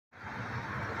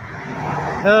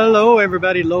Hello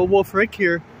everybody, Lone Wolf Rick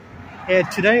here, and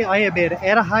today I am in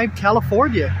Anaheim,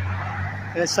 California.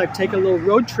 As I'm taking a little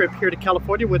road trip here to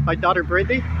California with my daughter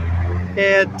Brittany,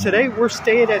 and today we're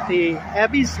staying at the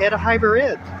Abby's Annaheimer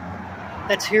Inn.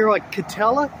 That's here on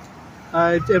Catella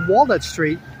and Walnut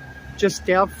Street, just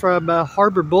down from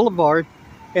Harbor Boulevard,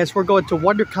 as we're going to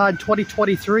WonderCon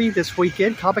 2023 this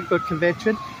weekend, comic book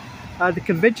convention. The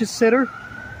convention center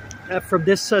from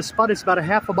this spot is about a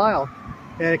half a mile.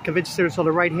 Convention Center's on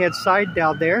the right-hand side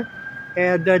down there,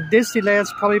 and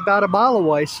Disneyland's probably about a mile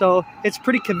away, so it's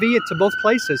pretty convenient to both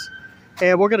places.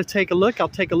 And we're going to take a look. I'll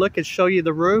take a look and show you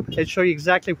the room and show you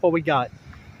exactly what we got.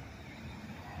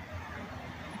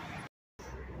 All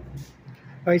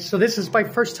right, so this is my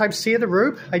first time seeing the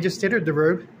room. I just entered the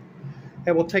room,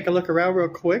 and we'll take a look around real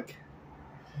quick.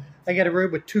 I got a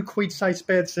room with 2 queen-size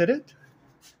beds in it.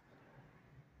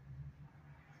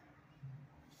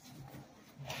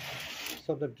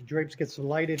 So the drapes get some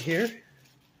light in here.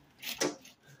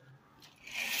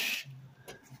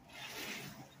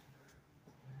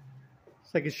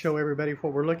 So I can show everybody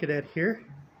what we're looking at here.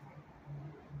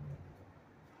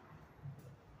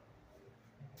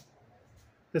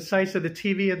 The size of the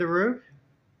TV in the room.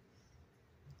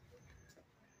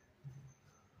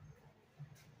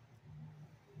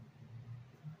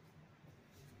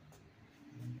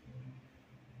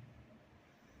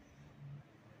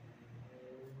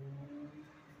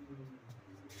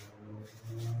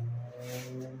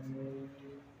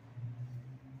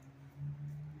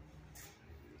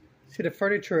 See, the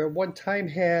furniture at one time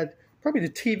had, probably the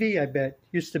TV, I bet,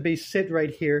 used to be sitting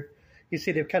right here. You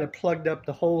see they've kind of plugged up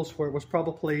the holes where it was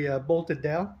probably bolted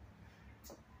down.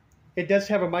 It does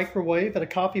have a microwave and a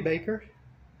coffee maker.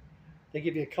 They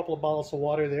give you a couple of bottles of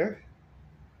water there.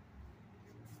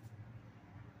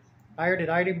 Iron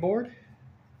and ironing board.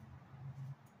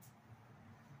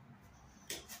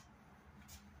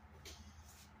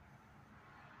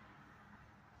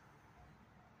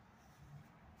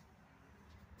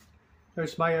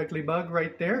 There's my ugly mug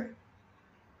right there.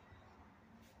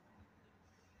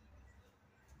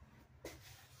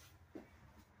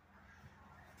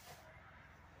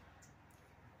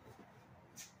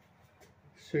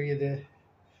 Show you the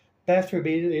bathroom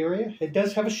area. It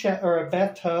does have a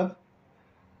bathtub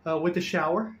with a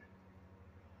shower.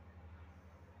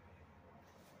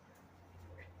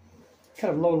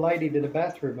 Kind of low lighting in the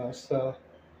bathroom though, so.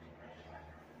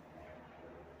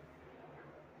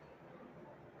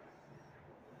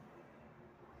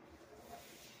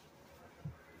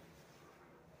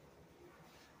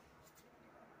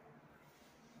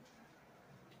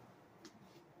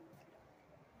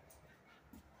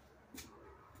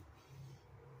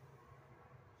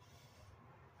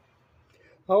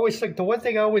 I always look, the one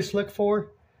thing I always look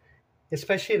for,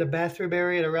 especially in the bathroom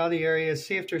area and around the area, is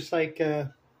see if there's like, you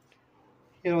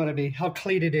know what I mean, how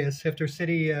clean it is. If there's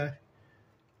any,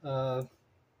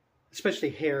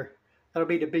 especially hair. I don't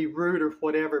mean to be rude or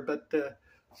whatever, but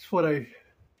that's what I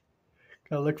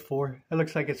gotta look for. It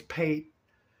looks like it's paint.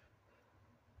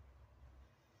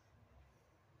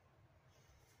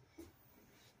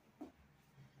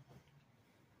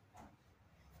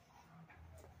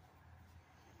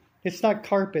 It's not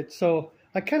carpet, so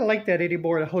I kind of like that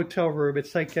anymore in a hotel room.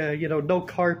 It's like, you know, no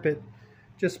carpet,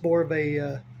 just more of a,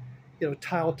 you know,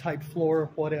 tile type floor or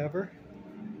whatever.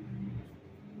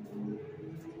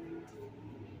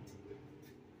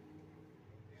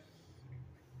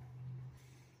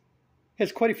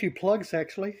 Has quite a few plugs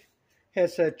actually.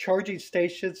 Has charging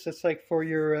stations. That's like for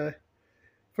your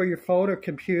phone or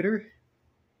computer.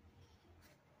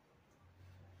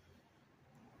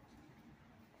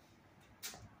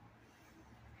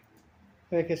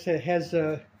 Like I said, it has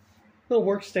a little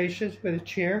workstation with a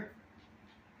chair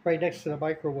right next to the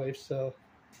microwave. So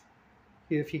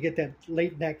if you get that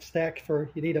late night snack for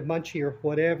you need a munchie or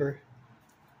whatever.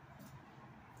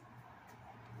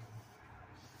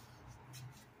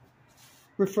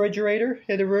 Refrigerator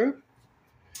in the room.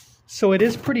 So it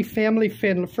is pretty family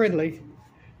friendly.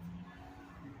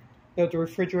 You have the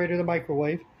refrigerator and the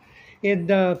microwave. And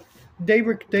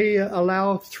they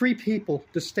allow 3 people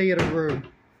to stay in a room.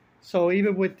 So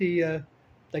even with the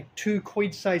like 2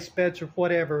 queen-size beds or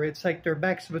whatever, it's like their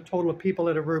maximum total of people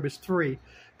in a room is 3.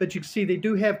 But you can see they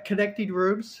do have connecting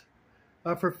rooms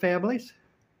for families.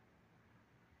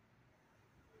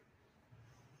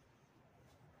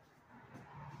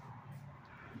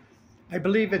 I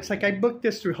believe it's like I booked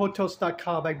this through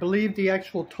Hotels.com. I believe the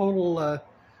actual total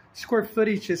square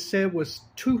footage it said was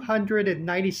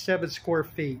 297 square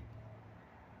feet.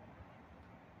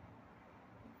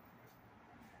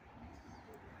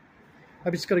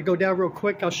 I'm just going to go down real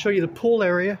quick. I'll show you the pool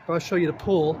area. I'll show you the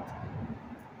pool.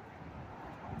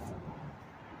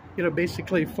 you know,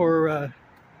 basically for,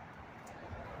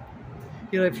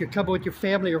 you know, if you're coming with your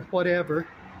family or whatever.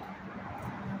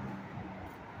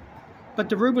 But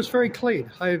the room was very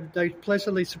clean. I'm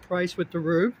pleasantly surprised with the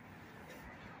room.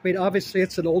 I mean, obviously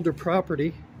it's an older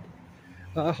property.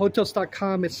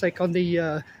 Hotels.com, it's like on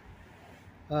the,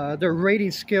 their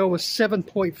rating scale was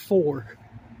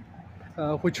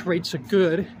 7.4, which rates it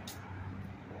good.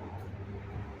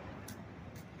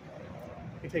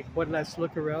 Let me take one last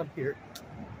look around here.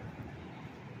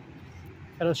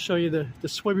 And I'll show you the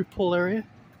swimming pool area,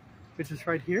 which is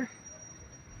right here.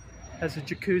 Has a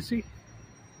jacuzzi.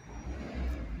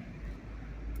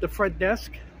 The front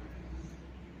desk.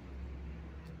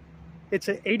 It's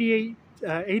an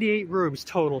 88 rooms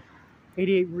total.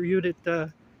 88 unit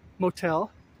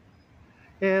motel.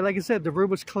 And like I said, the room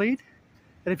was clean.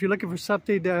 And if you're looking for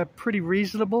something pretty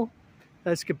reasonable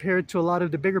as compared to a lot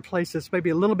of the bigger places, maybe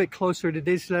a little bit closer to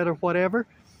Disneyland or whatever,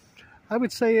 I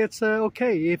would say it's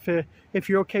okay. If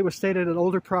you're okay with staying at an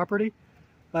older property,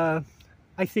 I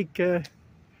think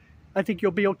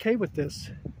you'll be okay with this.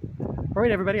 All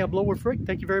right, everybody, I'm Lower Frick.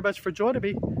 Thank you very much for joining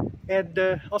me,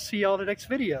 and I'll see you all in the next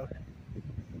video.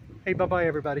 Hey, bye-bye,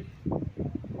 everybody.